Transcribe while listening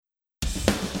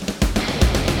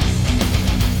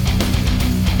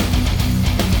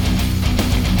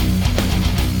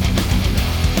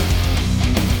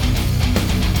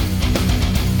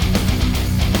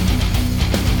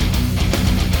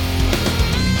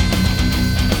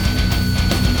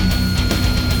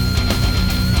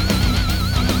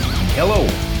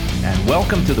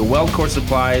Welcome to the Wellcore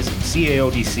Supplies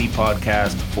CAODC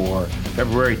podcast for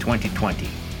February 2020.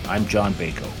 I'm John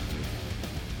Bako.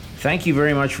 Thank you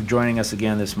very much for joining us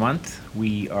again this month.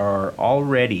 We are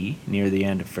already near the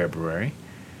end of February.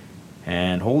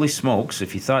 And holy smokes,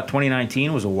 if you thought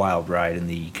 2019 was a wild ride in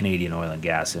the Canadian oil and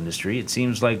gas industry, it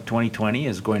seems like 2020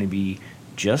 is going to be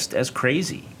just as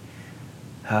crazy.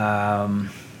 We're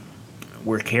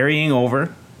carrying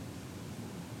over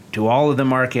to all of the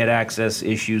market access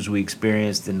issues we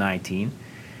experienced in 19.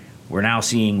 We're now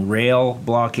seeing rail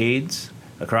blockades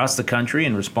across the country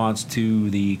in response to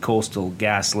the Coastal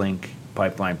GasLink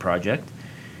pipeline project,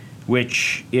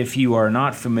 which, if you are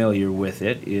not familiar with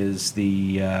it, is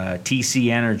the TC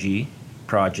Energy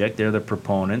project. They're the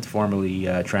proponent, formerly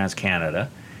TransCanada,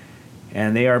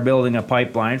 and they are building a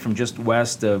pipeline from just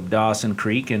west of Dawson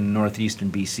Creek in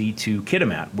northeastern BC to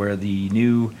Kitimat, where the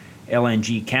new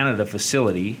LNG Canada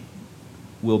facility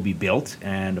will be built,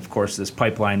 and of course this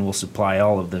pipeline will supply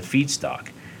all of the feedstock.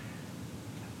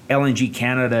 LNG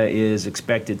Canada is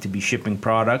expected to be shipping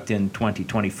product in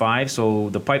 2025, so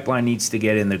the pipeline needs to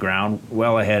get in the ground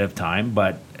well ahead of time,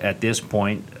 but at this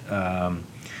point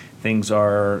things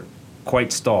are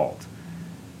quite stalled,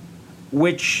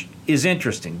 which is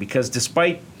interesting because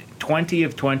despite 20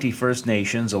 of 20 First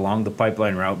Nations along the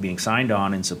pipeline route being signed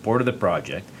on in support of the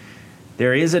project,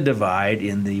 there is a divide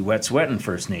in the Wet'suwet'en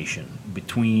First Nation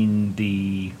between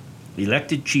the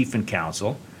elected chief and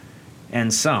council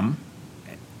and some,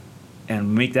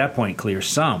 and make that point clear,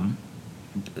 some,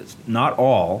 not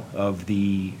all, of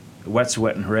the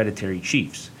Wet'suwet'en hereditary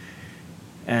chiefs.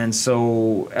 And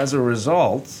so as a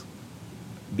result,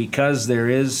 because there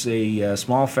is a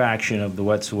small faction of the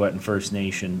Wet'suwet'en First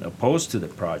Nation opposed to the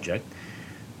project,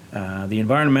 the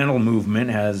environmental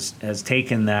movement has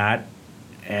taken that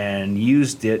and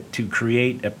used it to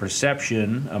create a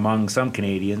perception among some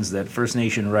Canadians that First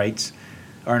Nation rights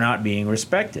are not being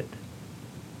respected.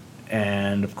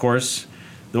 And of course,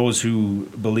 those who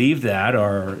believe that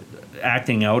are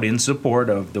acting out in support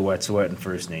of the Wet'suwet'en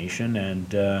First Nation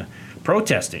and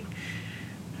protesting.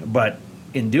 But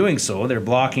in doing so, they're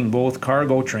blocking both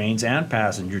cargo trains and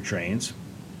passenger trains,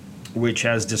 which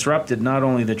has disrupted not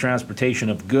only the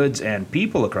transportation of goods and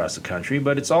people across the country,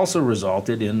 but it's also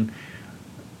resulted in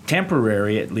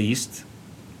temporary, at least,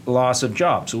 loss of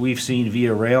jobs. So we've seen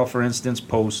Via Rail, for instance,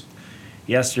 post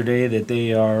yesterday that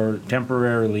they are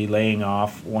temporarily laying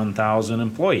off 1,000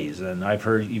 employees. And I've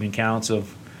heard even counts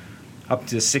of up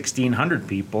to 1,600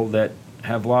 people that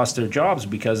have lost their jobs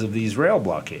because of these rail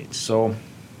blockades. So,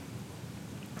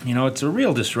 you know, it's a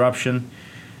real disruption.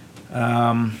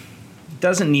 It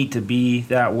doesn't need to be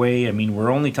that way. I mean,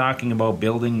 we're only talking about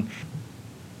building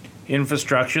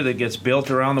infrastructure that gets built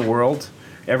around the world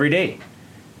every day.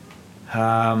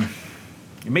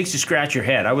 It makes you scratch your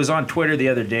head. I was on Twitter the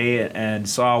other day and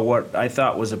saw what I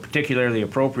thought was a particularly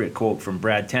appropriate quote from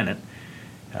Brad Tennant.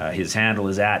 His handle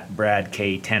is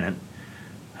 @BradKTennant.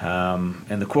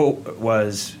 And the quote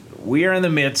was, "We are in the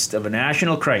midst of a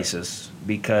national crisis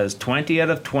because 20 out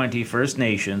of 20 First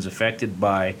Nations affected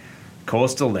by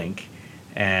Coastal Link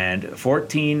and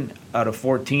 14 out of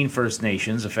 14 First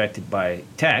Nations affected by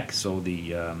TEC, so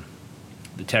the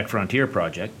TEC Frontier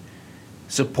project,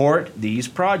 support these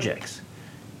projects.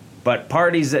 But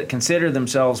parties that consider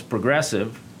themselves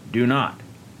progressive do not."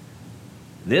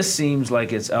 This seems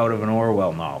like it's out of an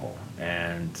Orwell novel,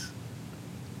 and,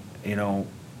 you know,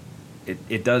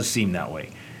 it does seem that way.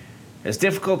 As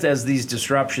difficult as these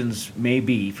disruptions may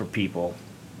be for people,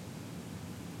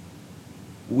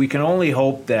 we can only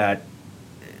hope that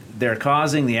they're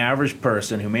causing the average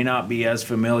person who may not be as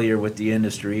familiar with the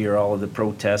industry or all of the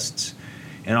protests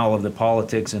and all of the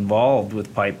politics involved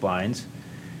with pipelines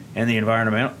and the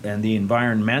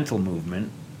environmental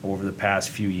movement over the past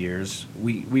few years,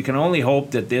 we can only hope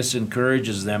that this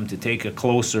encourages them to take a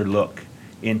closer look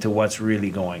into what's really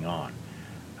going on.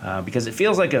 Because it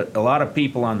feels like a lot of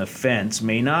people on the fence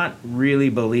may not really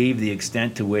believe the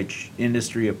extent to which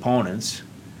industry opponents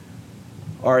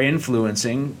are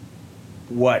influencing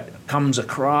what comes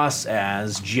across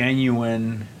as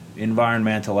genuine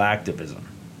environmental activism.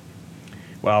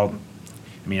 Well,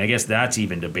 I mean, I guess that's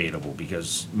even debatable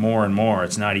because more and more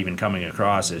it's not even coming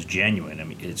across as genuine. I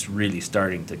mean, it's really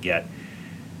starting to get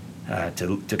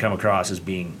to come across as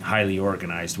being highly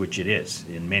organized, which it is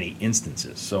in many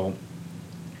instances. So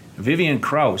Vivian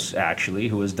Krause, actually,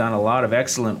 who has done a lot of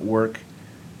excellent work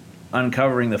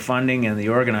uncovering the funding and the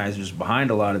organizers behind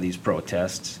a lot of these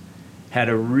protests, had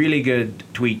a really good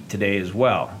tweet today as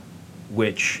well,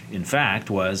 which, in fact,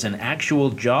 was an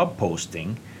actual job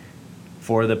posting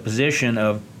for the position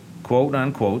of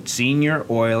quote-unquote senior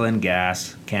oil and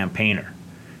gas campaigner.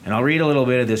 And I'll read a little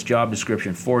bit of this job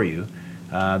description for you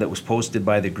that was posted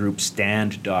by the group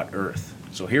Stand.Earth.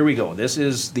 So here we go. This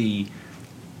is the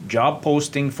job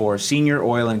posting for senior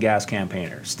oil and gas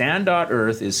campaigner.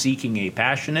 Stand.Earth is seeking a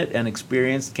passionate and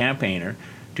experienced campaigner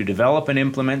to develop and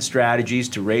implement strategies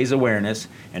to raise awareness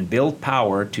and build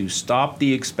power to stop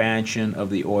the expansion of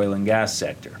the oil and gas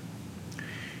sector.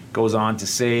 Goes on to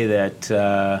say that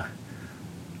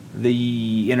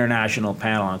the International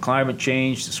Panel on Climate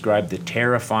Change described the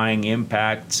terrifying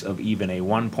impacts of even a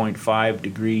 1.5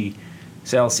 degree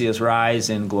Celsius rise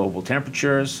in global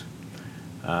temperatures.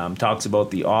 Talks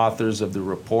about the authors of the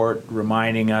report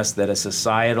reminding us that a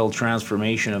societal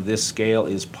transformation of this scale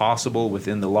is possible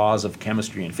within the laws of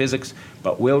chemistry and physics,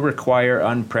 but will require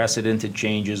unprecedented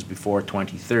changes before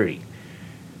 2030.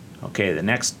 Okay, the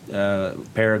next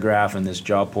paragraph in this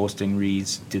job posting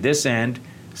reads, to this end,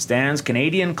 Stan's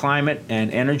Canadian climate and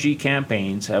energy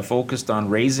campaigns have focused on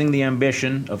raising the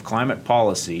ambition of climate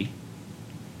policy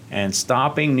and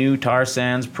stopping new tar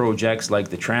sands projects like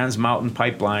the Trans Mountain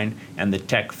Pipeline and the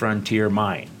Tech Frontier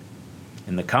Mine.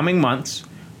 In the coming months,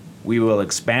 we will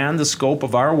expand the scope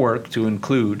of our work to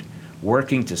include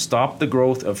working to stop the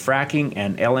growth of fracking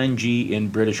and LNG in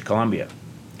British Columbia.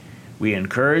 We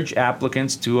encourage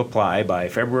applicants to apply by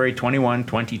February 21,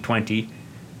 2020.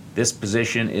 This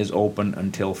position is open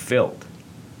until filled.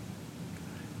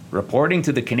 Reporting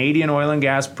to the Canadian Oil and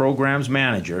Gas Programs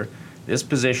Manager, this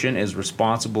position is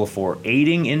responsible for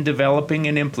aiding in developing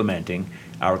and implementing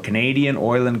our Canadian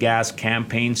oil and gas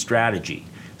campaign strategy,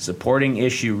 supporting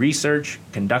issue research,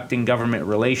 conducting government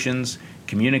relations,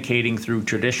 communicating through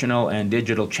traditional and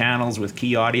digital channels with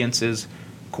key audiences,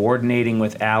 coordinating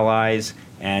with allies,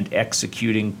 and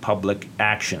executing public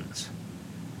actions.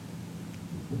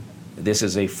 This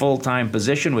is a full-time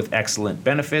position with excellent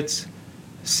benefits.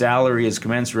 Salary is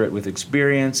commensurate with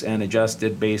experience and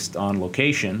adjusted based on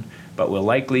location, but will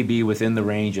likely be within the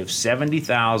range of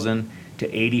 $70,000 to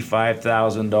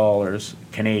 $85,000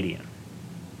 Canadian.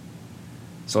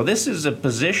 So this is a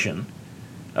position,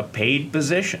 a paid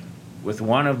position, with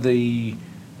one of the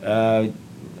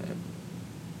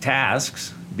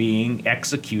tasks being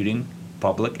executing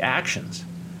public actions.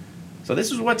 So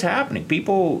this is what's happening.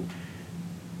 People,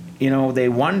 they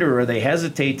wonder or they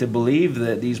hesitate to believe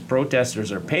that these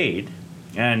protesters are paid,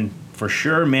 and for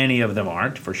sure many of them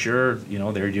aren't. For sure,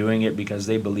 they're doing it because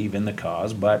they believe in the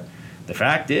cause, but the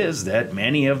fact is that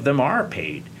many of them are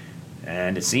paid,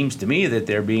 and it seems to me that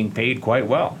they're being paid quite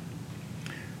well.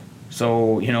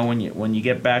 So, when you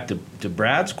get back to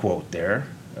Brad's quote there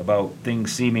about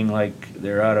things seeming like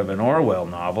they're out of an Orwell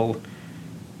novel,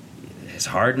 it's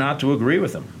hard not to agree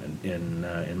with him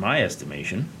in my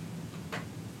estimation.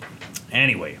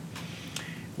 Anyway,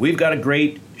 we've got a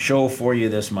great show for you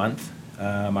this month.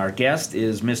 Our guest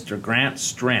is Mr. Grant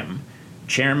Strem,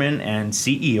 Chairman and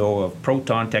CEO of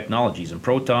Proton Technologies. And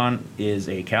Proton is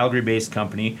a Calgary-based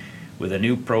company with a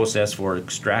new process for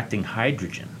extracting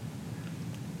hydrogen.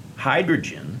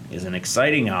 Hydrogen is an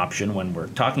exciting option when we're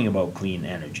talking about clean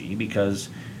energy because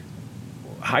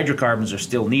hydrocarbons are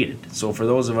still needed. So for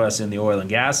those of us in the oil and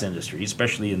gas industry,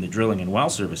 especially in the drilling and well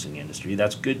servicing industry,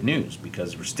 that's good news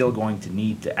because we're still going to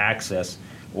need to access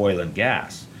oil and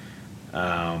gas.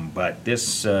 But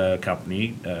this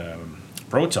company,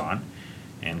 Proton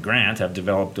and Grant, have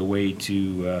developed a way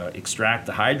to extract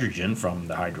the hydrogen from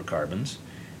the hydrocarbons.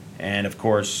 And of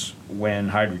course, when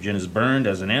hydrogen is burned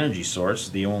as an energy source,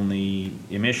 the only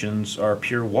emissions are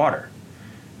pure water.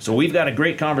 So we've got a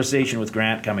great conversation with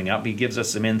Grant coming up. He gives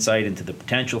us some insight into the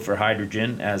potential for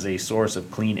hydrogen as a source of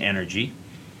clean energy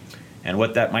and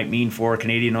what that might mean for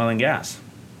Canadian oil and gas.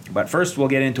 But first, we'll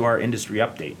get into our industry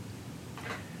update.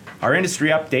 Our industry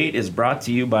update is brought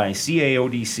to you by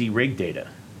CAODC Rig Data,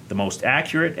 the most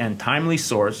accurate and timely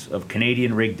source of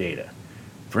Canadian rig data.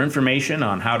 For information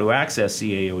on how to access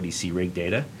CAODC Rig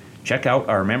Data, check out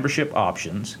our membership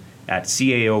options at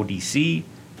caodc.ca.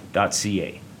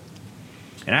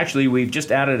 And actually, we've just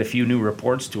added a few new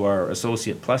reports to our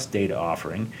Associate Plus data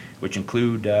offering, which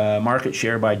include market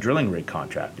share by drilling rig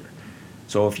contractor.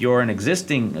 So if you're an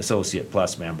existing Associate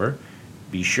Plus member,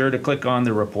 be sure to click on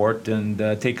the report and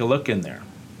take a look in there.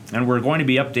 And we're going to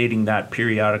be updating that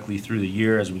periodically through the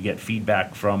year as we get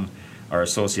feedback from our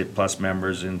Associate Plus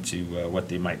members into what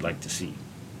they might like to see.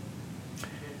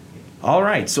 All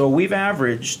right, so we've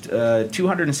averaged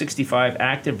 265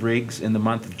 active rigs in the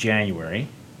month of January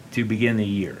to begin the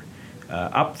year,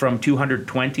 up from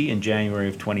 220 in January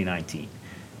of 2019.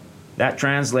 That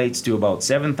translates to about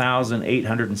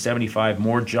 7,875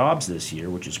 more jobs this year,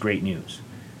 which is great news.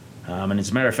 And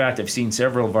as a matter of fact, I've seen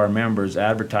several of our members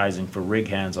advertising for rig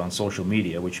hands on social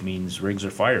media, which means rigs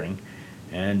are firing.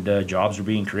 and jobs are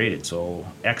being created. So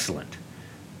excellent.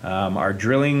 Our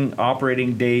drilling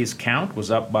operating days count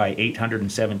was up by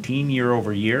 817 year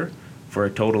over year for a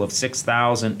total of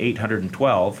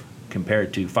 6,812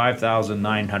 compared to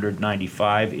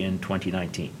 5,995 in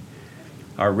 2019.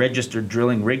 Our registered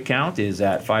drilling rig count is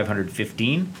at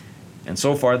 515, and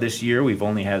so far this year we've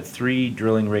only had 3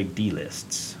 drilling rig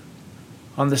delists.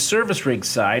 On the service rig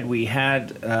side, we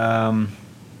had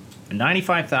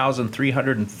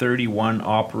 95,331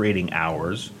 operating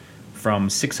hours from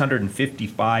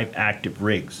 655 active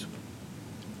rigs.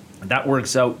 That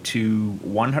works out to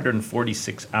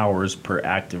 146 hours per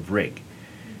active rig.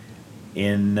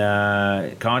 In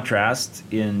contrast,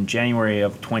 in January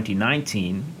of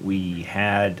 2019, we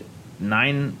had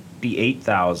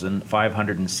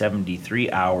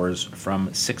 98,573 hours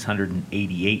from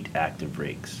 688 active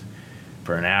rigs,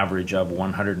 for an average of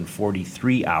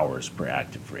 143 hours per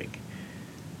active rig.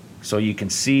 So you can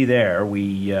see there,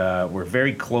 we're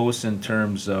very close in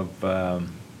terms of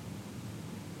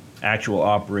actual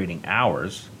operating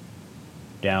hours,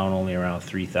 down only around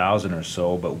 3,000 or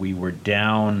so, but we were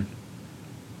down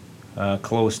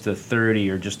close to 30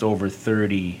 or just over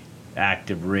 30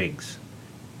 active rigs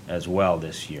as well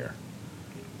this year.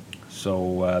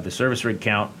 So the service rig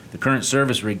count, the current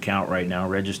service rig count right now,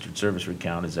 registered service rig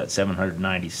count, is at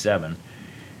 797,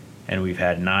 and we've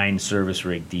had 9 service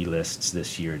rig delists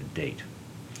this year to date.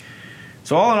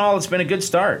 So all in all, it's been a good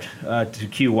start to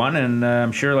Q1, and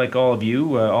I'm sure, like all of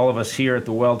you, all of us here at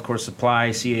the Weldcore Supply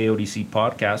CAODC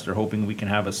podcast are hoping we can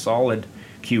have a solid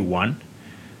Q1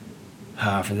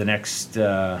 for the next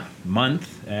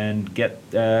month and get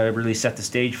really set the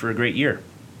stage for a great year.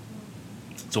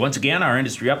 So once again, our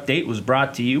industry update was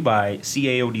brought to you by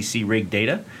CAODC Rig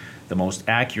Data, the most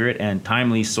accurate and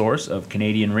timely source of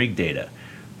Canadian rig data.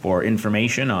 For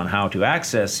information on how to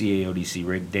access CAODC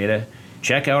Rig Data,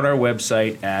 check out our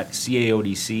website at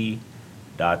caodc.ca.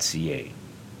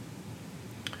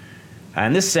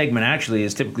 And this segment actually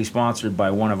is typically sponsored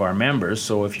by one of our members,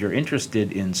 so if you're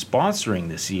interested in sponsoring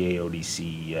the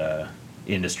CAODC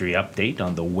industry update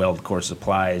on the Weldcore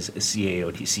Supplies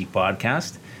CAODC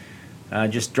podcast,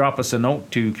 just drop us a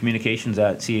note to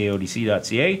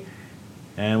communications@caodc.ca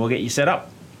and we'll get you set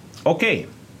up. Okay,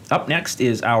 up next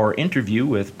is our interview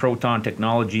with Proton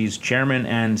Technologies Chairman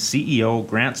and CEO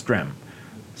Grant Strem.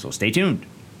 So stay tuned.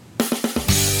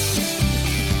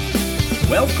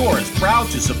 Weldcore is proud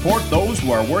to support those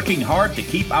who are working hard to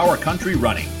keep our country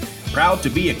running. Proud to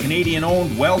be a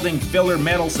Canadian-owned welding filler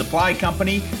metal supply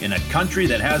company in a country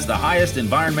that has the highest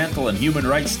environmental and human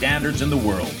rights standards in the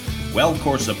world.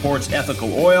 Weldcore supports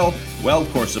ethical oil.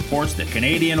 Weldcore supports the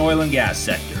Canadian oil and gas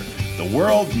sector. The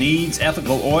world needs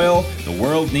ethical oil. The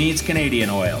world needs Canadian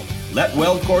oil. Let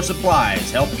Weldcore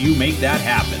Supplies help you make that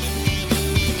happen.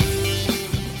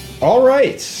 All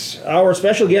right. Our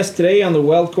special guest today on the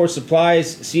Weldcore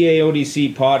Supplies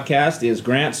CAODC podcast is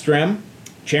Grant Strem,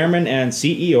 Chairman and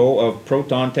CEO of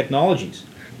Proton Technologies.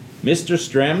 Mr.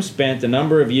 Strem spent a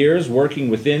number of years working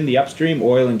within the upstream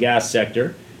oil and gas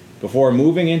sector before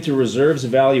moving into reserves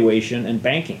evaluation and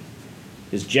banking.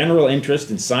 His general interest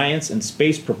in science and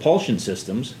space propulsion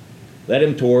systems led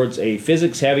him towards a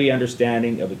physics-heavy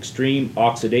understanding of extreme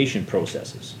oxidation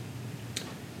processes.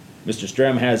 Mr.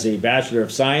 Strem has a Bachelor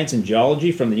of Science in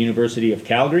Geology from the University of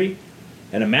Calgary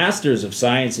and a Master's of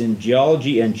Science in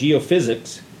Geology and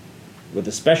Geophysics with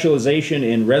a specialization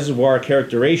in reservoir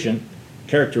characterization,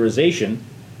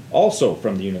 also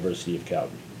from the University of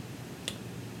Calgary.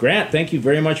 Grant, thank you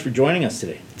very much for joining us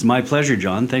today. It's my pleasure,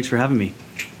 John. Thanks for having me.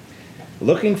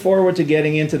 Looking forward to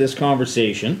getting into this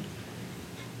conversation.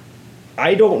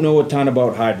 I don't know a ton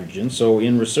about hydrogen, so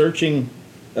in researching,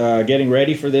 getting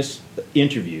ready for this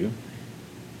interview,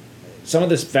 some of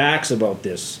the facts about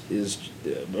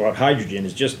about hydrogen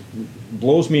just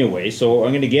blows me away, so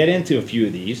I'm going to get into a few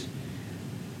of these.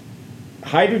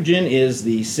 Hydrogen is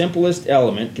the simplest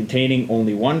element containing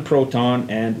only one proton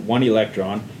and one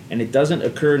electron, and it doesn't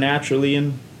occur naturally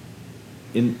in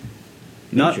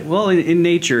nature. In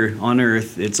nature, on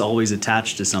Earth, it's always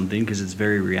attached to something because it's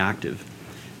very reactive.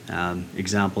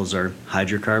 Examples are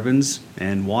hydrocarbons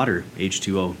and water,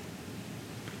 H2O.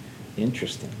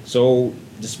 Interesting. So,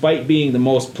 despite being the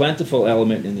most plentiful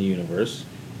element in the universe,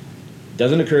 it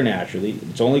doesn't occur naturally.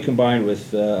 It's only combined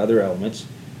with other elements.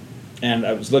 And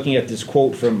I was looking at this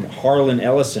quote from Harlan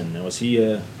Ellison. Now, does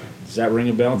that ring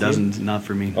a bell? Doesn't, not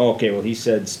for me. Oh, okay, well, he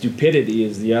said stupidity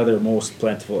is the other most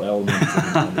plentiful element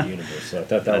in the universe. So I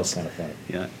thought that was kind of funny.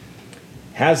 Yeah.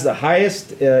 Has the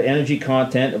highest energy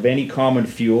content of any common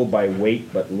fuel by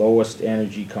weight, but lowest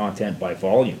energy content by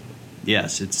volume.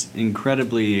 Yes, it's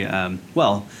incredibly,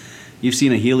 You've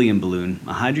seen a helium balloon.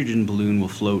 A hydrogen balloon will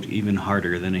float even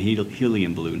harder than a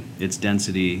helium balloon. Its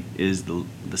density is the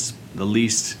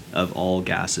least of all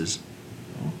gases.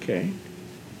 Okay.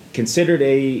 Considered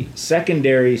a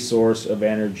secondary source of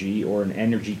energy or an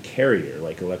energy carrier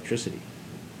like electricity.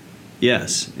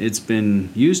 Yes, it's been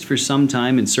used for some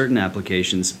time in certain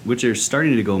applications, which are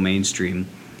starting to go mainstream,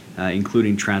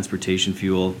 including transportation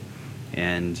fuel.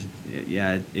 And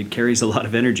it carries a lot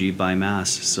of energy by mass.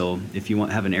 So if you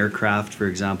have an aircraft, for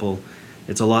example,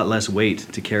 it's a lot less weight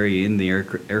to carry in the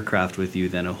aircraft with you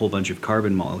than a whole bunch of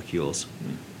carbon molecules,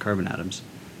 carbon atoms.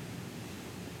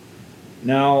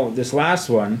 Now, this last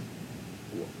one,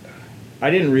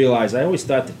 I didn't realize, I always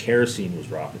thought that kerosene was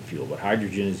rocket fuel, but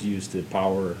hydrogen is used to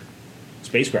power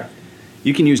spacecraft.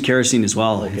 You can use kerosene as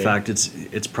well. Okay. In fact,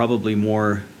 it's probably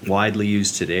more widely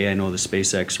used today. I know the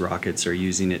SpaceX rockets are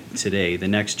using it today. The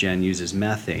next gen uses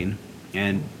methane,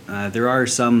 and there are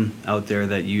some out there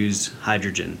that use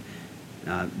hydrogen,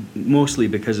 mostly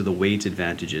because of the weight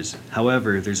advantages.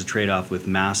 However, there's a trade-off with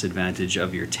mass advantage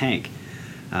of your tank.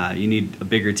 You need a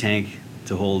bigger tank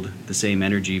to hold the same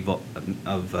energy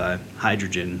of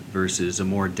hydrogen versus a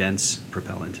more dense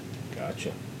propellant.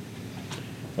 Gotcha.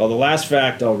 Well, the last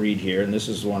fact I'll read here, and this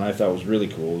is one I thought was really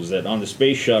cool, is that on the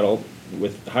space shuttle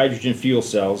with hydrogen fuel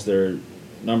cells, they're,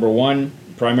 number one,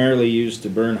 primarily used to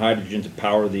burn hydrogen to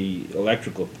power the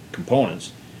electrical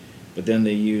components, but then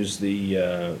they use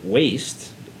the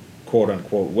waste,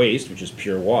 quote-unquote waste, which is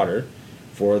pure water,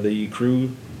 for the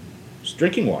crew's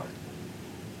drinking water.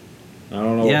 I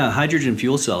don't know. Yeah, hydrogen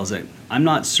fuel cells. I'm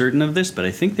not certain of this, but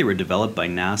I think they were developed by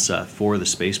NASA for the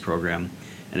space program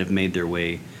and have made their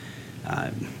way.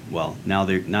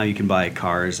 Now you can buy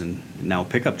cars and now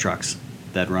pickup trucks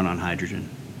that run on hydrogen.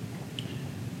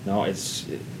 No, it's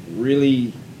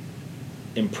really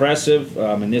impressive.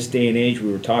 In this day and age,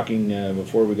 we were talking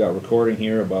before we got recording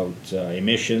here about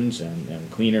emissions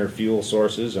and cleaner fuel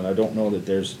sources, and I don't know that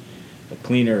there's a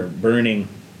cleaner burning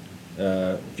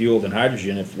fuel than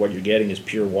hydrogen if what you're getting is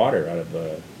pure water out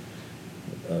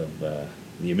of the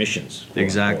emissions.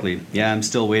 Exactly. Yeah, I'm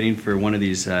still waiting for one of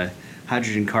these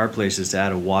hydrogen car places to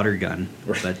add a water gun,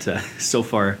 but so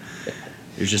far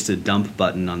there's just a dump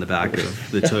button on the back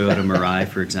of the Toyota Mirai,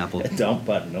 for example. A dump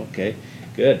button, okay,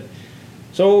 good.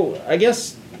 So I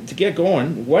guess to get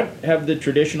going, what have the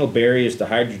traditional barriers to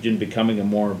hydrogen becoming a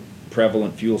more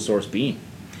prevalent fuel source been?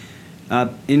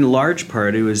 In large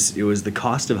part, it was the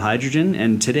cost of hydrogen,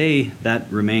 and today that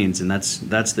remains, and that's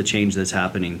the change that's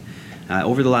happening.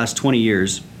 Over the last 20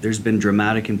 years, there's been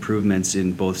dramatic improvements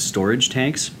in both storage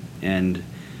tanks and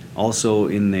also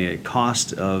in the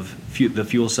cost of the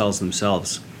fuel cells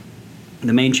themselves.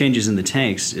 The main changes in the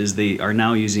tanks is they are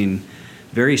now using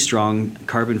very strong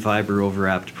carbon fiber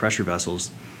overwrapped pressure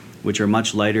vessels, which are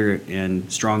much lighter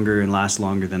and stronger and last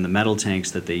longer than the metal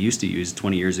tanks that they used to use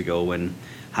 20 years ago when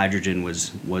hydrogen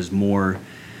was more.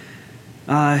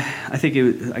 I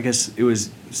guess it was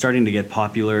starting to get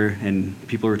popular, and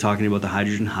people were talking about the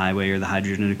hydrogen highway or the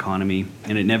hydrogen economy,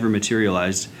 and it never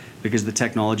materialized because the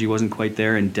technology wasn't quite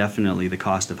there, and definitely the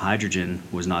cost of hydrogen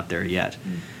was not there yet.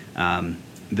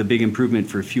 The big improvement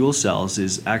for fuel cells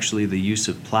is actually the use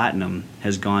of platinum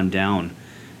has gone down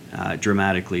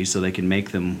dramatically, so they can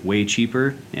make them way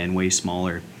cheaper and way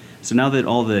smaller. So now that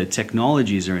all the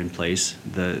technologies are in place,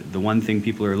 the one thing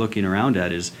people are looking around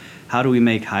at is how do we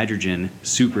make hydrogen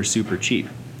super, super cheap?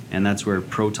 And that's where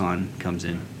Proton comes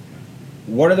in.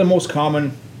 What are the most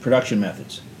common production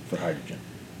methods for hydrogen?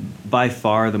 By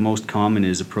far, the most common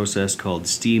is a process called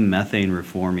steam methane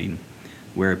reforming,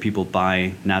 where people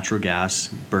buy natural gas,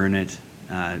 burn it.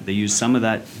 They use some of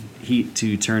that heat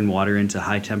to turn water into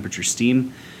high temperature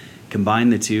steam,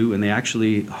 combine the two, and they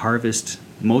actually harvest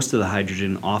most of the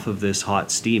hydrogen off of this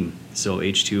hot steam. So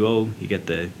H2O, you get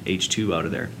the H2 out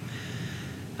of there.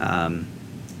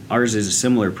 Ours is a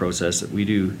similar process. We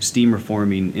do steam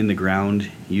reforming in the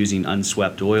ground using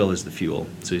unswept oil as the fuel.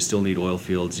 So you still need oil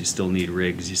fields, you still need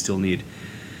rigs, you still need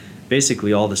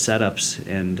basically all the setups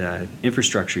and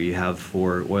infrastructure you have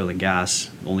for oil and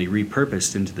gas, only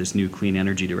repurposed into this new clean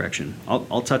energy direction.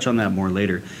 I'll touch on that more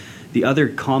later. The other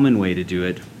common way to do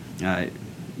it,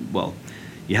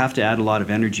 you have to add a lot of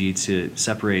energy to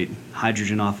separate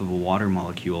hydrogen off of a water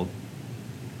molecule.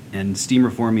 And steam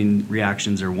reforming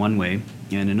reactions are one way.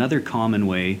 And another common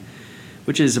way,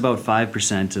 which is about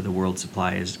 5% of the world's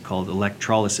supply, is called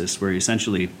electrolysis, where you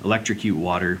essentially electrocute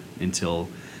water until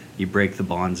you break the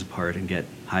bonds apart and get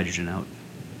hydrogen out.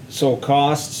 So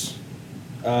costs,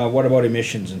 what about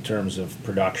emissions in terms of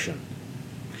production?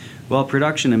 Well,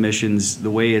 production emissions,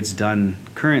 the way it's done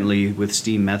currently with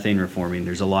steam methane reforming,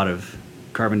 there's a lot of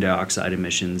carbon dioxide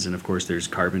emissions, and of course there's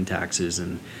carbon taxes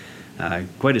and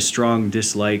quite a strong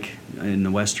dislike in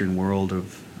the Western world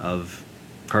of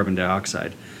carbon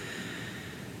dioxide.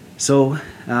 So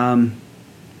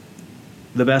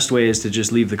the best way is to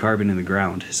just leave the carbon in the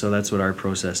ground. So that's what our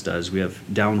process does. We have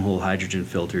downhole hydrogen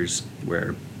filters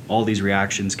where all these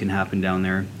reactions can happen down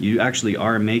there. You actually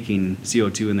are making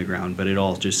CO2 in the ground, but it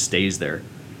all just stays there.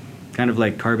 Kind of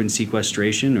like carbon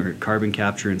sequestration or carbon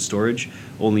capture and storage,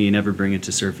 only you never bring it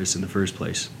to surface in the first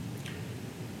place.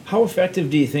 How effective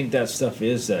do you think that stuff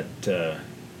is, that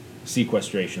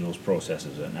sequestration, those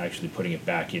processes, and actually putting it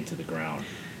back into the ground?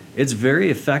 It's very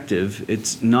effective.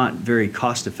 It's not very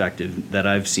cost effective that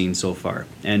I've seen so far.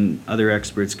 And other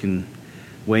experts can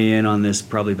weigh in on this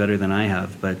probably better than I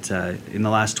have. But in the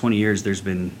last 20 years, there's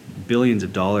been billions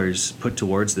of dollars put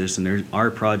towards this. And there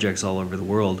are projects all over the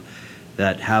world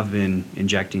that have been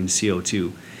injecting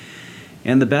CO2.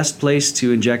 And the best place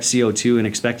to inject CO2 and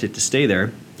expect it to stay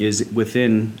there is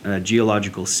within a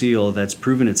geological seal that's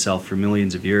proven itself for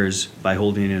millions of years by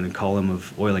holding in a column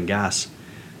of oil and gas.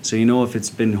 So you know if it's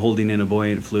been holding in a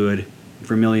buoyant fluid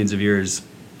for millions of years,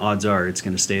 odds are it's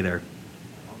going to stay there.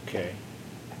 Okay.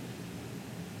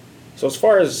 So as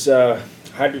far as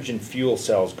hydrogen fuel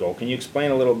cells go, can you explain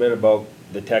a little bit about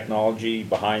the technology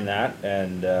behind that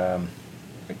and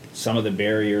some of the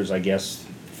barriers, I guess,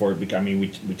 for it? I mean,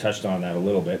 we touched on that a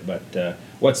little bit, but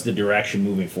what's the direction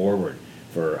moving forward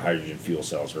for hydrogen fuel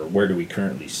cells, or where do we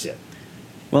currently sit?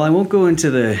 Well, I won't go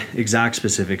into the exact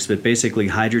specifics, but basically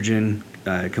hydrogen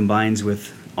combines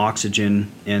with oxygen,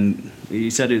 and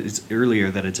you said it earlier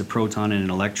that it's a proton and an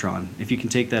electron. If you can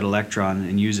take that electron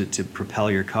and use it to propel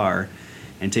your car,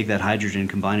 and take that hydrogen,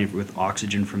 combine it with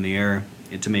oxygen from the air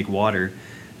to make water,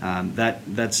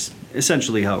 that's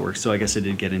essentially how it works. So I guess I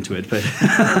did get into it, but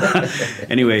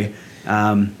anyway,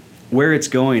 where it's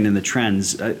going and the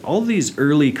trends, all these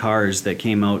early cars that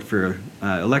came out for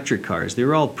electric cars, they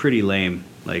were all pretty lame.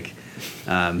 Like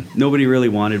nobody really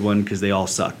wanted one because they all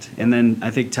sucked. And then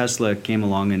I think Tesla came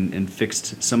along and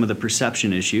fixed some of the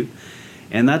perception issue.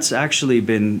 And that's actually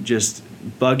been just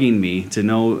bugging me to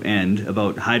no end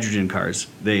about hydrogen cars.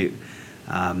 They,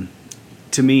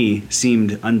 to me,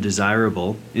 seemed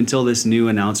undesirable until this new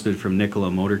announcement from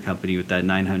Nikola Motor Company with that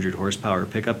 900 horsepower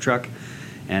pickup truck.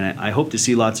 And I hope to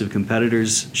see lots of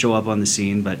competitors show up on the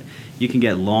scene, but you can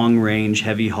get long-range,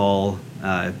 heavy-haul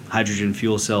hydrogen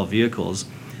fuel cell vehicles.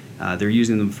 They're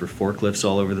using them for forklifts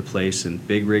all over the place and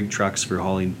big rig trucks for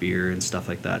hauling beer and stuff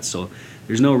like that. So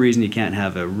there's no reason you can't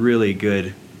have a really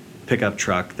good pickup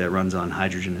truck that runs on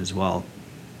hydrogen as well.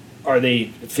 Are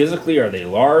they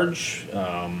large?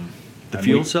 The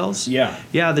fuel cells? Yeah.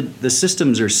 Yeah, the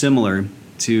systems are similar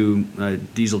to a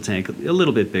diesel tank, a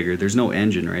little bit bigger. There's no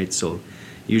engine, right? So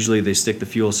usually they stick the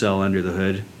fuel cell under the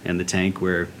hood and the tank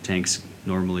where tanks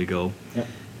normally go. Yep.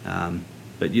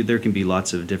 But there can be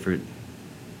lots of different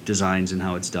designs in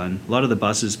how it's done. A lot of the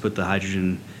buses put the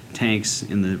hydrogen tanks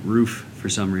in the roof for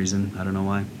some reason. I don't know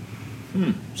why.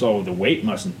 So the weight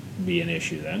mustn't be an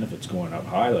issue then if it's going up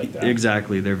high like that.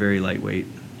 Exactly. They're very lightweight.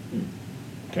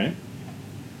 Okay.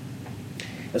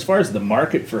 As far as the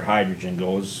market for hydrogen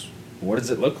goes, what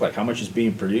does it look like? How much is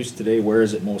being produced today? Where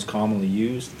is it most commonly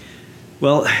used?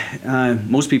 Well,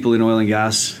 most people in oil and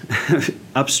gas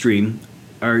upstream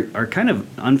are kind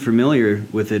of unfamiliar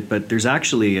with it, but there's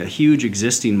actually a huge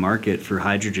existing market for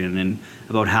hydrogen, and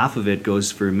about half of it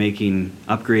goes for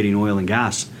upgrading oil and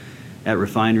gas at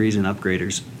refineries and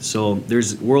upgraders. So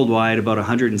there's worldwide about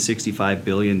 $165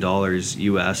 billion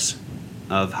US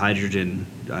of hydrogen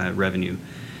revenue.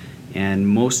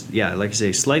 And like I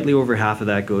say, slightly over half of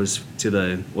that goes to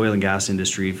the oil and gas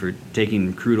industry for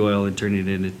taking crude oil and turning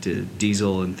it into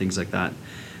diesel and things like that.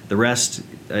 The rest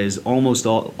is almost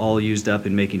all used up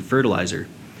in making fertilizer.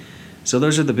 So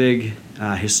those are the big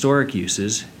historic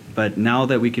uses. But now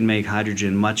that we can make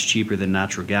hydrogen much cheaper than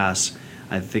natural gas,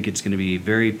 I think it's going to be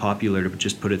very popular to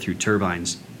just put it through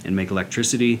turbines and make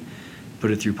electricity,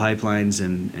 put it through pipelines,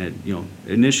 and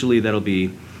initially that'll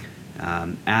be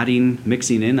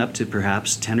mixing in up to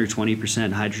perhaps 10 or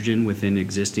 20% hydrogen within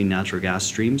existing natural gas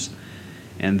streams.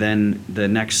 And then the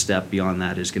next step beyond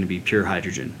that is going to be pure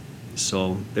hydrogen.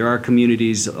 So there are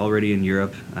communities already in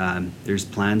Europe. There's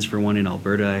plans for one in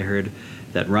Alberta, I heard,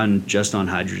 that run just on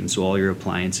hydrogen. So all your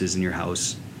appliances in your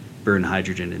house burn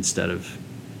hydrogen instead of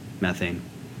methane.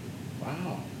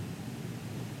 Wow.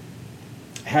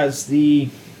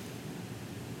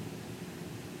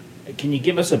 Can you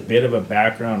give us a bit of a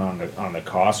background on the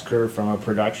cost curve from a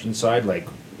production side? Like,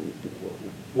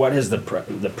 what has the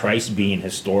price been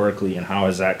historically, and how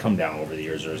has that come down over the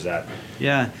years, or is that?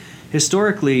 Yeah,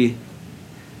 historically,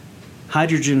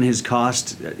 hydrogen has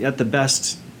cost, at the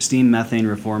best steam methane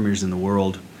reformers in the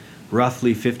world,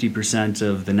 roughly 50%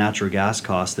 of the natural gas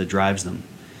cost that drives them.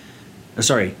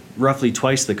 Roughly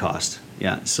twice the cost.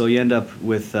 Yeah, so you end up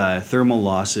with thermal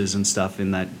losses and stuff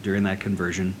during that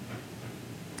conversion,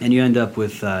 and you end up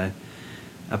with a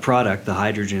product, the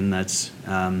hydrogen, that's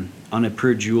on a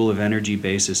per joule of energy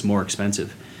basis more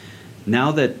expensive.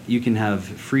 Now that you can have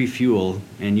free fuel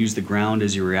and use the ground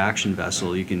as your reaction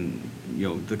vessel,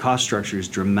 the cost structure is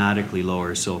dramatically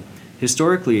lower. So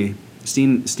historically,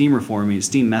 steam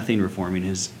methane reforming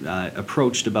has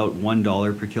approached about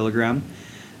 $1 per kilogram.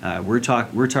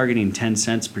 We're targeting 10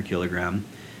 cents per kilogram,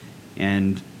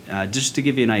 and just to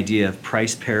give you an idea of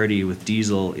price parity with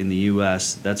diesel in the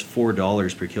U.S., that's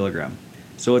 $4 per kilogram.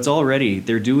 So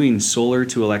they're doing solar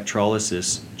to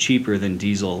electrolysis cheaper than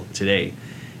diesel today.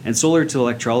 And solar to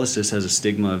electrolysis has a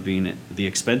stigma of being the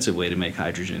expensive way to make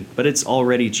hydrogen, but it's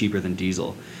already cheaper than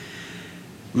diesel.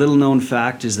 Little known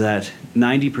fact is that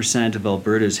 90% of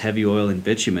Alberta's heavy oil and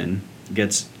bitumen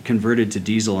gets converted to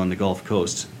diesel on the Gulf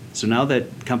Coast. So now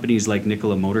that companies like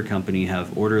Nikola Motor Company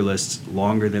have order lists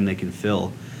longer than they can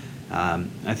fill,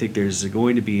 I think there's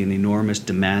going to be an enormous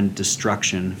demand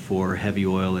destruction for heavy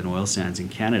oil and oil sands in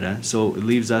Canada. So it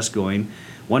leaves us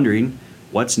wondering,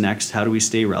 what's next? How do we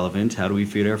stay relevant? How do we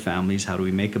feed our families? How do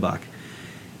we make a buck?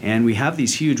 And we have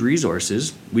these huge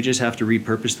resources. We just have to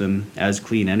repurpose them as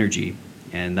clean energy.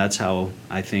 And that's how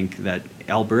I think that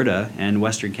Alberta and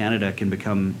Western Canada can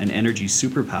become an energy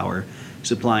superpower,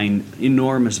 supplying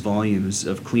enormous volumes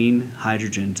of clean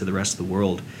hydrogen to the rest of the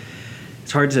world.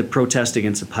 It's hard to protest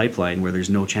against a pipeline where there's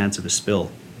no chance of a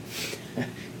spill.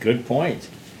 Good point.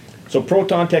 So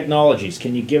Proton Technologies,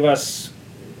 can you give us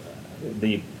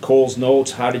the Coles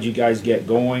notes? How did you guys get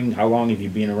going? How long have you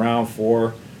been around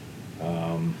for?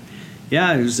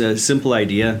 Yeah, it was a simple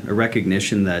idea, a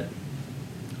recognition that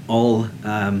all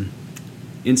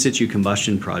in situ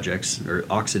combustion projects or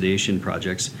oxidation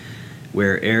projects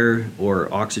where air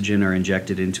or oxygen are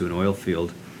injected into an oil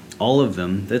field, all of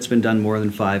them, that's been done more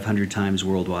than 500 times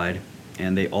worldwide,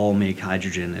 and they all make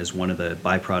hydrogen as one of the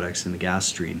byproducts in the gas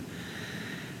stream.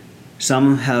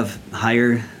 Some have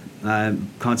higher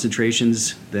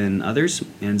concentrations than others,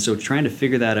 and so trying to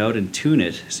figure that out and tune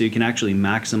it so you can actually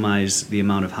maximize the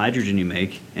amount of hydrogen you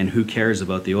make, and who cares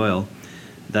about the oil.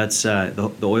 That's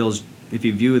the oil's, if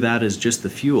you view that as just the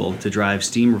fuel to drive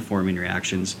steam reforming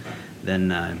reactions,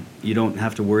 then you don't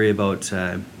have to worry about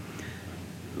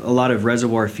a lot of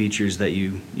reservoir features that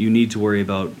you need to worry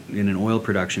about in an oil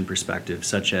production perspective,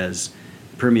 such as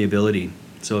permeability.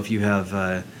 So if you have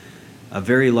a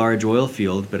very large oil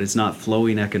field, but it's not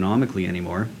flowing economically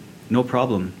anymore, no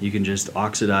problem. You can just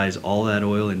oxidize all that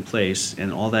oil in place,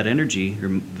 and all that energy, or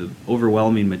the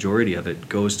overwhelming majority of it,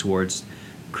 goes towards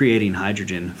creating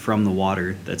hydrogen from the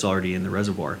water that's already in the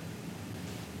reservoir.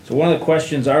 So one of the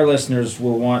questions our listeners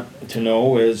will want to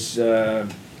know is,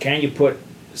 can you put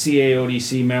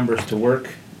CAODC members to work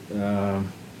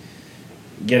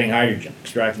getting hydrogen,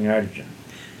 extracting hydrogen?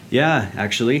 Yeah,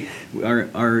 actually,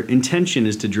 our intention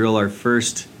is to drill our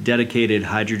first dedicated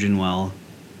hydrogen well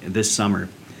this summer.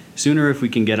 Sooner if we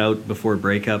can get out before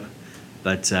breakup,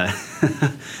 but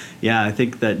yeah, I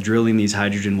think that drilling these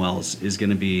hydrogen wells is going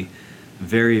to be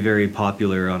very, very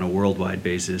popular on a worldwide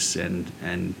basis, and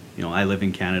I live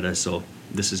in Canada, so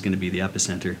this is going to be the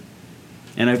epicenter.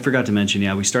 And I forgot to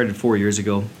mention, we started 4 years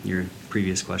ago, your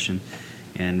previous question,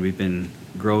 and we've been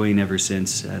growing ever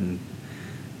since. And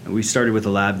we started with a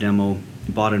lab demo,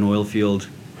 bought an oil field,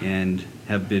 and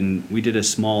we did a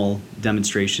small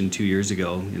demonstration 2 years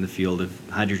ago in the field of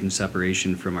hydrogen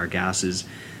separation from our gases,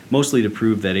 mostly to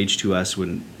prove that H2S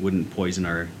wouldn't poison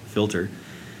our filter.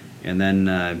 And then,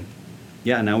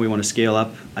 now we want to scale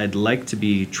up. I'd like to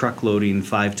be truck loading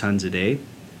 5 tons a day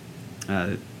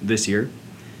this year.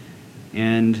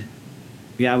 And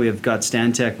we have got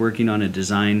Stantec working on a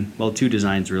design, well, 2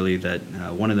 designs really, that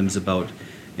one of them is about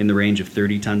in the range of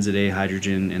 30 tons a day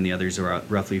hydrogen, and the others are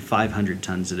roughly 500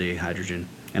 tons a day hydrogen.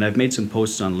 And I've made some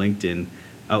posts on LinkedIn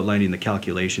outlining the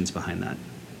calculations behind that.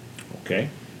 Okay.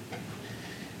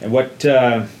 And what,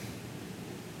 so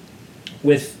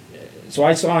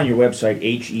I saw on your website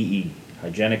HEE,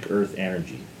 Hygenic Earth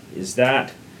Energy.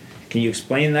 Can you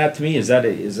explain that to me? Is that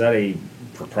a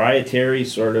proprietary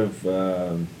sort of...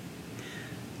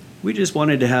 We just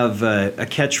wanted to have a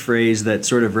catchphrase that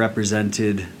sort of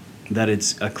represented that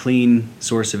it's a clean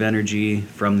source of energy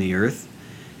from the earth.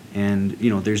 And,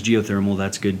 there's geothermal,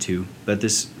 that's good too. But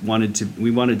we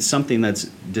wanted something that's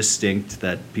distinct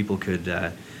that people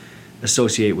could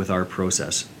associate with our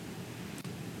process.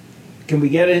 Can we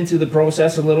get into the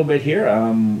process a little bit here?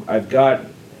 I've got,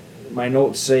 my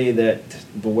notes say that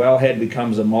the wellhead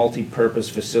becomes a multi-purpose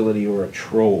facility or a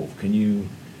trove. Can you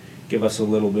give us a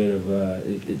little bit of,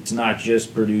 it's not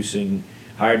just producing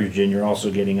hydrogen, you're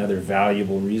also getting other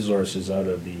valuable resources out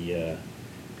of the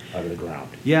ground.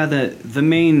 Yeah, the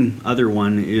main other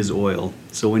one is oil.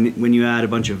 So when you add a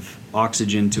bunch of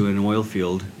oxygen to an oil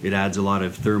field, it adds a lot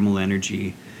of thermal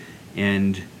energy.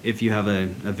 And if you have a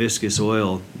viscous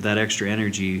oil, that extra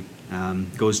energy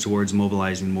goes towards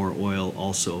mobilizing more oil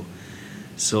also.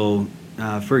 So,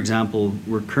 for example,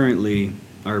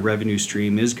 our revenue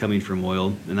stream is coming from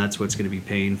oil, and that's what's going to be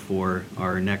paying for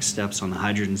our next steps on the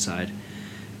hydrogen side.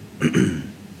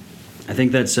 I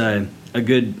think that's a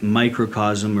good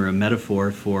microcosm or a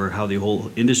metaphor for how the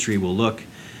whole industry will look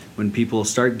when people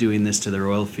start doing this to their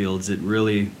oil fields. It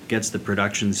really gets the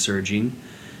production surging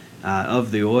of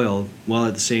the oil, while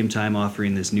at the same time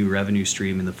offering this new revenue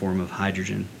stream in the form of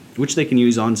hydrogen, which they can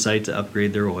use on site to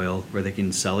upgrade their oil, or they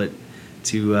can sell it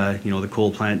to the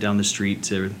coal plant down the street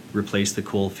to replace the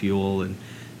coal fuel and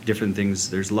different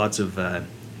things. There's lots of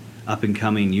up and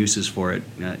coming uses for it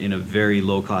in a very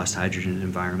low cost hydrogen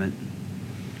environment.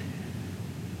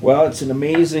 Well, it's an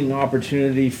amazing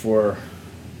opportunity for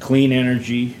clean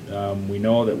energy. We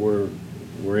know that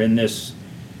we're in this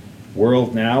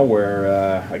world now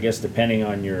where I guess depending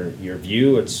on your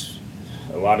view, it's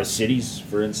a lot of cities,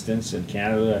 for instance, in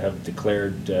Canada have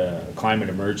declared a climate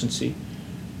emergency.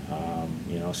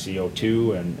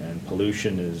 CO2 and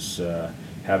pollution is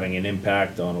having an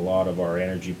impact on a lot of our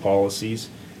energy policies.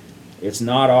 It's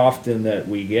not often that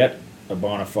we get a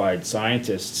bona fide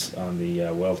scientists on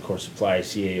the Wealth Core Supply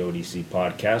CAODC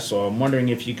podcast, so I'm wondering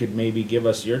if you could maybe give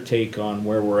us your take on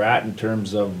where we're at in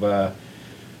terms of the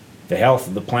health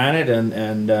of the planet,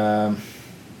 and a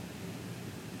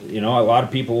lot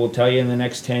of people will tell you in the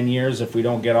next 10 years, if we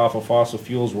don't get off of fossil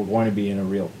fuels, we're going to be in a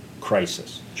real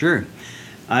crisis. Sure.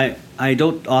 I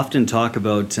don't often talk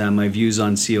about my views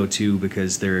on CO2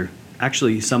 because they're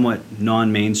actually somewhat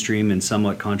non-mainstream and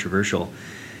somewhat controversial.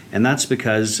 And that's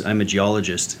because I'm a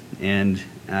geologist, and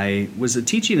I was a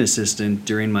teaching assistant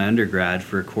during my undergrad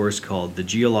for a course called The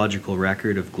Geological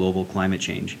Record of Global Climate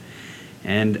Change.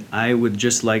 And I would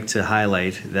just like to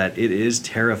highlight that it is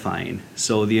terrifying.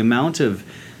 So the amount of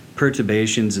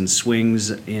perturbations and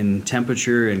swings in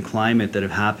temperature and climate that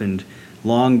have happened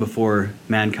long before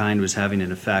mankind was having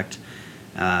an effect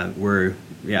were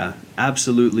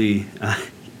absolutely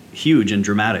huge and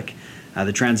dramatic.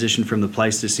 The transition from the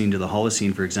Pleistocene to the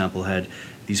Holocene, for example, had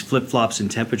these flip-flops in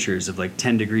temperatures of like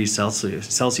 10 degrees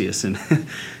Celsius. And,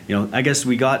 I guess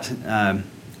we got,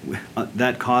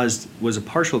 that was a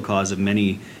partial cause of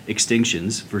many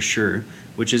extinctions, for sure,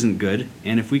 which isn't good.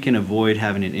 And if we can avoid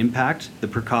having an impact, the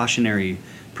precautionary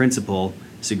principle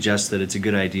suggests that it's a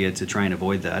good idea to try and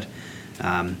avoid that.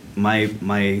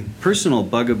 My personal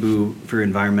bugaboo for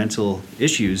environmental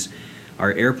issues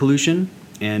are air pollution,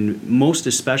 and most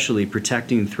especially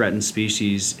protecting threatened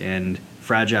species and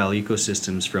fragile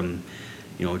ecosystems from,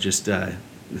 just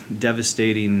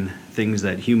devastating things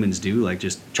that humans do, like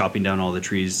just chopping down all the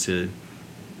trees to,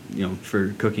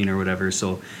 for cooking or whatever.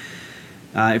 So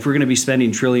if we're going to be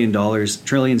spending trillions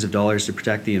of dollars to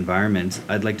protect the environment,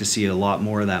 I'd like to see a lot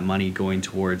more of that money going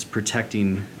towards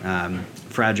protecting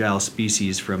fragile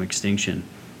species from extinction.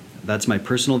 That's my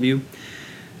personal view.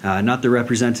 Not the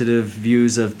representative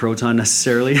views of Proton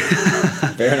necessarily.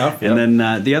 Fair enough. And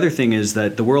then the other thing is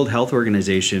that the World Health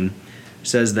Organization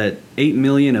says that 8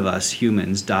 million of us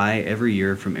humans die every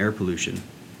year from air pollution.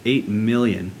 8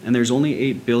 million. And there's only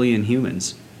 8 billion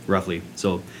humans, roughly.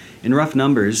 So in rough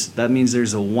numbers, that means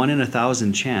there's a 1 in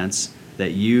 1,000 chance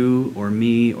that you or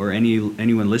me or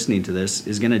anyone listening to this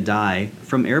is going to die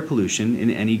from air pollution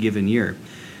in any given year.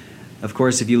 Of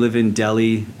course, if you live in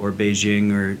Delhi or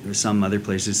Beijing or some other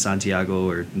places, Santiago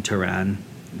or Tehran,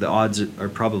 the odds are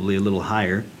probably a little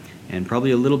higher, and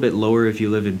probably a little bit lower if you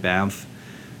live in Banff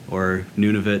or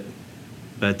Nunavut.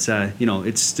 But,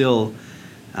 it's still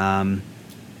a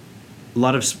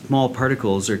lot of small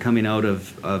particles are coming out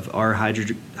of our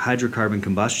hydrocarbon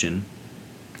combustion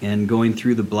and going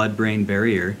through the blood-brain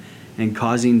barrier and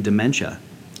causing dementia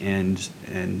and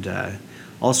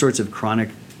all sorts of chronic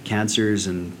cancers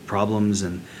and problems.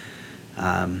 And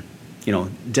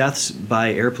deaths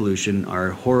by air pollution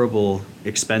are horrible,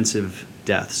 expensive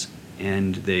deaths,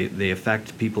 and they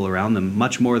affect people around them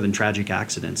much more than tragic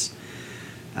accidents.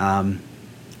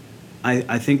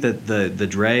 I think that the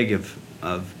drag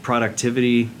of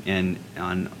productivity and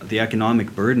on the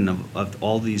economic burden of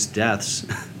all these deaths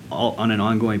all on an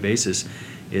ongoing basis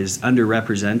is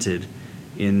underrepresented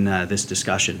in this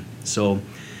discussion. So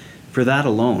for that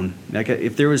alone,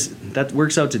 that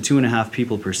works out to 2.5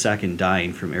 people per second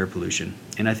dying from air pollution.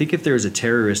 And I think if there was a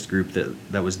terrorist group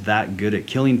that was that good at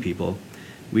killing people,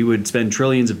 we would spend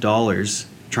trillions of dollars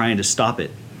trying to stop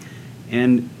it.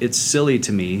 And it's silly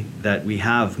to me that we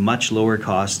have much lower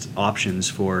cost options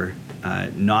for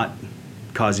not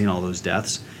causing all those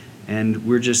deaths, and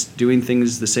we're just doing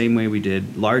things the same way we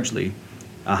did largely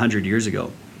 100 years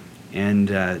ago. And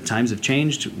times have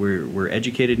changed. We're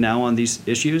educated now on these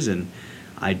issues, and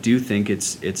I do think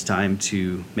it's time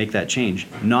to make that change.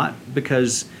 Not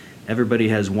because everybody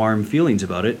has warm feelings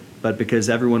about it, but because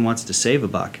everyone wants to save a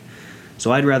buck.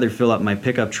 So I'd rather fill up my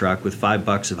pickup truck with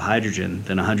 $5 of hydrogen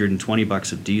than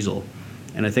 $120 of diesel.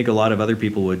 And I think a lot of other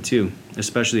people would too,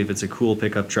 especially if it's a cool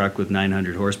pickup truck with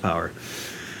 900 horsepower.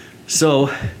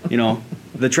 So,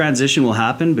 the transition will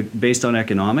happen based on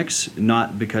economics,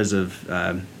 not because of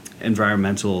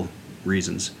environmental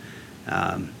reasons.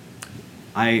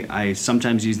 I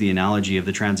sometimes use the analogy of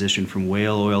the transition from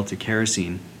whale oil to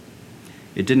kerosene.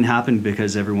 It didn't happen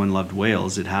because everyone loved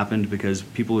whales. It happened because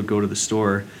people would go to the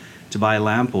store to buy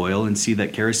lamp oil and see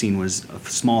that kerosene was a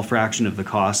small fraction of the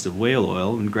cost of whale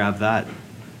oil and grab that.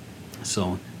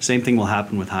 So same thing will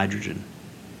happen with hydrogen.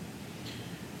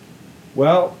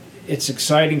 Well, it's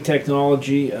exciting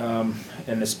technology, and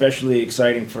especially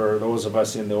exciting for those of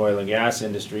us in the oil and gas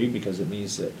industry, because it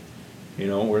means that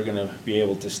we're going to be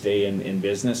able to stay in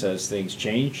business as things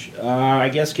change. I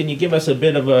guess, can you give us a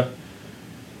bit of a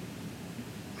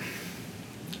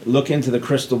look into the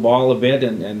crystal ball a bit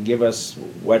and give us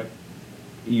what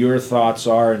your thoughts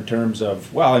are in terms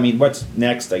of, what's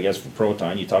next, I guess, for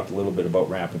Proton? You talked a little bit about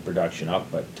ramping production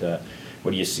up, but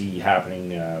what do you see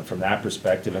happening from that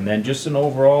perspective? And then just an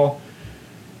overall,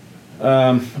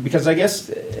 because I guess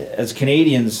as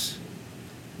Canadians,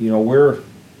 we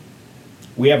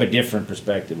have a different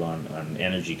perspective on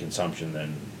energy consumption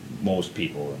than most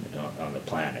people on the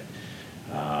planet.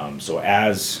 So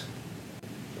as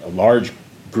a large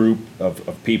group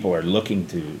of people are looking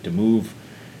to move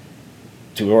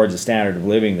towards a standard of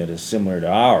living that is similar to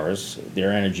ours,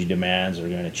 their energy demands are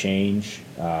going to change.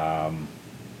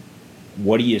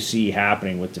 What do you see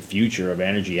happening with the future of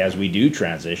energy as we do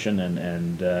transition,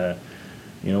 and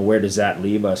where does that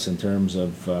leave us in terms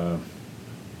of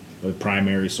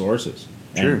primary sources?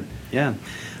 Sure. Yeah.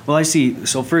 Well, I see.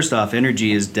 So first off,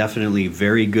 energy is definitely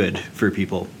very good for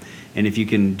people, and if you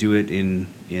can do it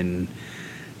in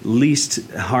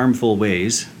least harmful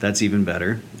ways, that's even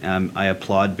better. I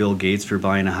applaud Bill Gates for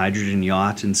buying a hydrogen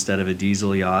yacht instead of a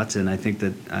diesel yacht, and I think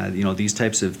that these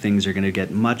types of things are going to get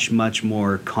much, much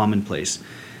more commonplace.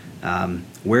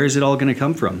 Where is it all going to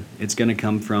come from? It's going to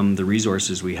come from the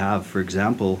resources we have. For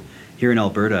example, here in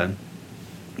Alberta,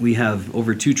 we have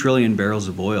over 2 trillion barrels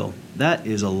of oil. That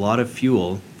is a lot of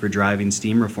fuel for driving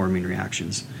steam reforming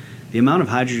reactions. The amount of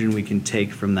hydrogen we can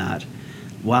take from that,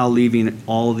 while leaving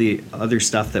all the other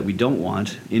stuff that we don't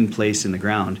want in place in the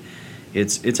ground,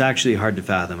 it's actually hard to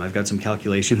fathom. I've got some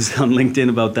calculations on LinkedIn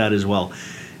about that as well.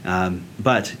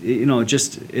 But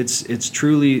it's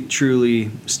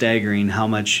truly staggering how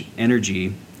much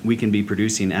energy we can be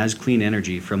producing as clean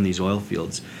energy from these oil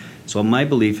fields. So my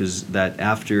belief is that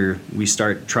after we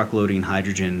start truckloading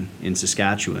hydrogen in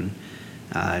Saskatchewan,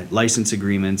 license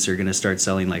agreements are going to start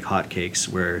selling like hotcakes,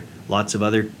 where lots of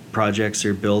other projects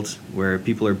are built, where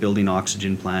people are building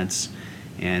oxygen plants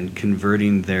and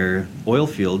converting their oil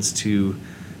fields to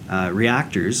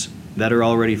reactors that are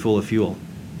already full of fuel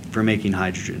for making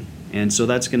hydrogen. And so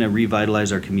that's going to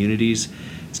revitalize our communities.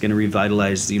 It's going to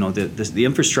revitalize, the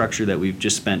infrastructure that we've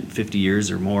just spent 50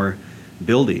 years or more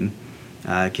building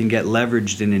can get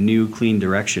leveraged in a new, clean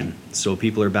direction. So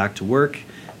people are back to work,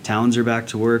 towns are back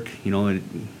to work.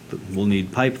 We'll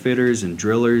need pipe fitters and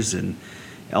drillers, and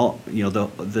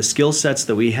the skill sets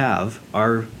that we have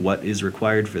are what is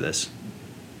required for this.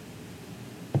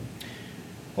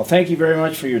 Well, thank you very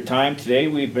much for your time today.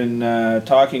 We've been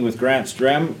talking with Grant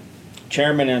Strem,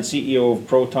 Chairman and CEO of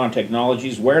Proton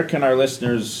Technologies. Where can our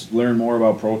listeners learn more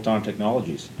about Proton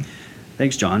Technologies?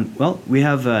 Thanks, John. Well, we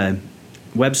have a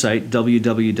website,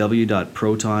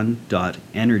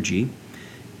 www.proton.energy.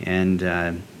 And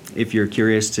if you're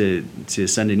curious to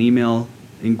send an email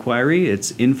inquiry,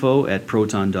 it's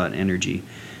info@proton.energy.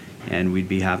 And we'd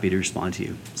be happy to respond to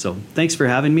you. So thanks for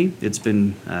having me. It's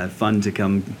been fun to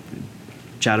come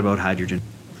chat about hydrogen.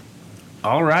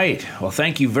 All right. Well,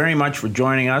 thank you very much for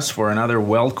joining us for another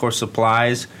Weldcore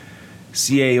Supplies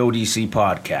CAODC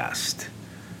podcast.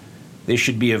 This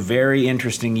should be a very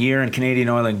interesting year in Canadian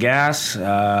oil and gas,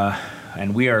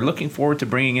 and we are looking forward to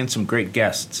bringing in some great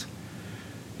guests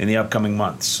in the upcoming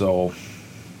months. So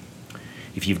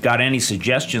if you've got any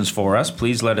suggestions for us,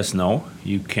 please let us know.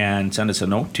 You can send us a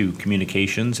note to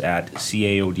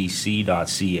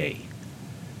communications@caodc.ca.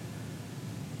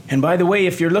 And by the way,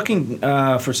 if you're looking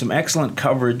for some excellent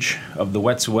coverage of the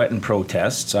Wet'suwet'en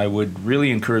protests, I would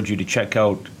really encourage you to check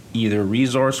out either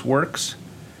Resource Works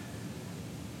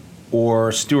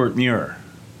or Stuart Muir.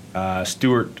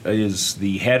 Stuart is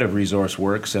the head of Resource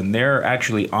Works, and they're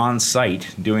actually on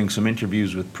site doing some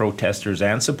interviews with protesters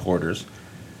and supporters.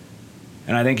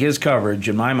 And I think his coverage,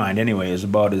 in my mind anyway, is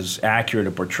about as accurate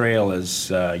a portrayal as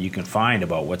you can find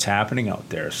about what's happening out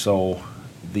there. So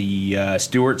the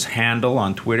Stuart's handle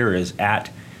on Twitter is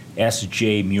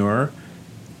 @SJMuir,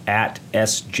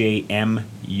 @SJMUIR,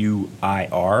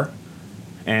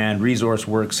 and Resource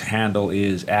Works handle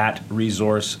is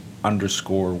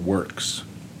 @resource_works.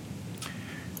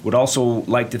 Would also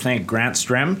like to thank Grant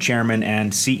Strem, Chairman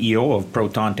and CEO of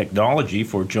Proton Technology,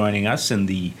 for joining us in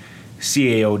the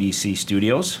CAODC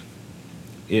studios.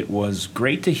 It was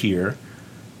great to hear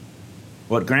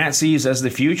what Grant sees as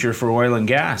the future for oil and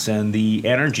gas and the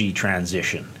energy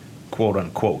transition, quote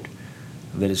unquote,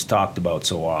 that is talked about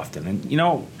so often. And you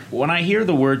know, when I hear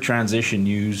the word transition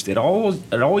used, it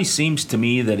always seems to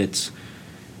me that it's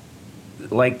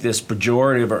like this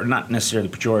pejorative, or not necessarily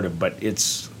pejorative, but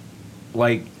it's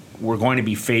like we're going to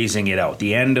be phasing it out.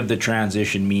 The end of the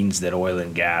transition means that oil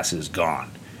and gas is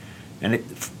gone. And it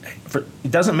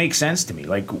doesn't make sense to me.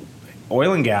 Like,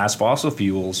 oil and gas, fossil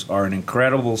fuels, are an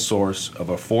incredible source of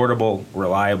affordable,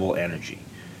 reliable energy.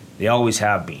 They always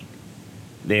have been.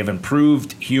 They have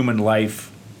improved human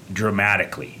life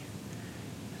dramatically.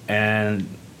 And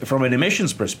from an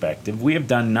emissions perspective, we have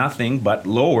done nothing but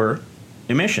lower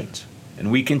emissions.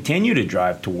 And we continue to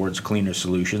drive towards cleaner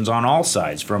solutions on all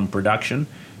sides, from production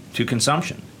to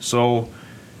consumption. So,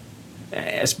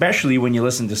 especially when you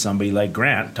listen to somebody like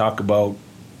Grant talk about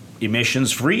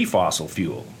emissions-free fossil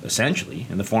fuel, essentially,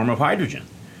 in the form of hydrogen.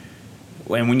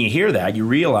 And when you hear that, you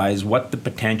realize what the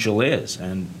potential is.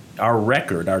 And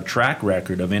our track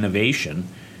record of innovation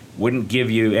wouldn't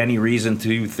give you any reason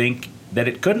to think that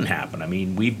it couldn't happen. I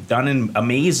mean, we've done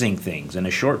amazing things in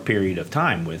a short period of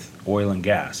time with oil and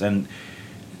gas. And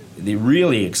the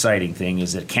really exciting thing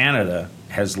is that Canada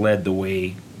has led the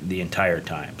way the entire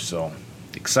time. So,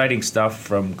 exciting stuff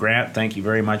from Grant. Thank you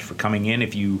very much for coming in.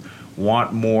 If you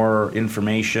want more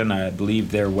information, I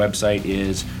believe their website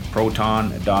is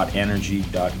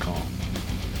proton.energy.com.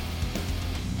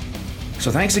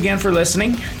 So thanks again for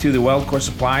listening to the Wellcore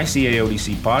Supply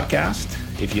CAODC podcast.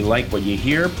 If you like what you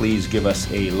hear, please give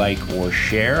us a like or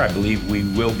share. I believe we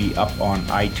will be up on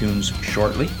iTunes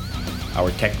shortly.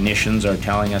 Our technicians are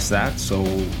telling us that, so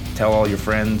tell all your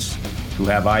friends who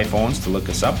have iPhones to look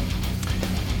us up.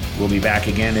 We'll be back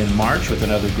again in March with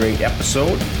another great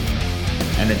episode.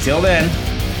 And until then,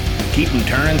 keep them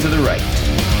turning to the right.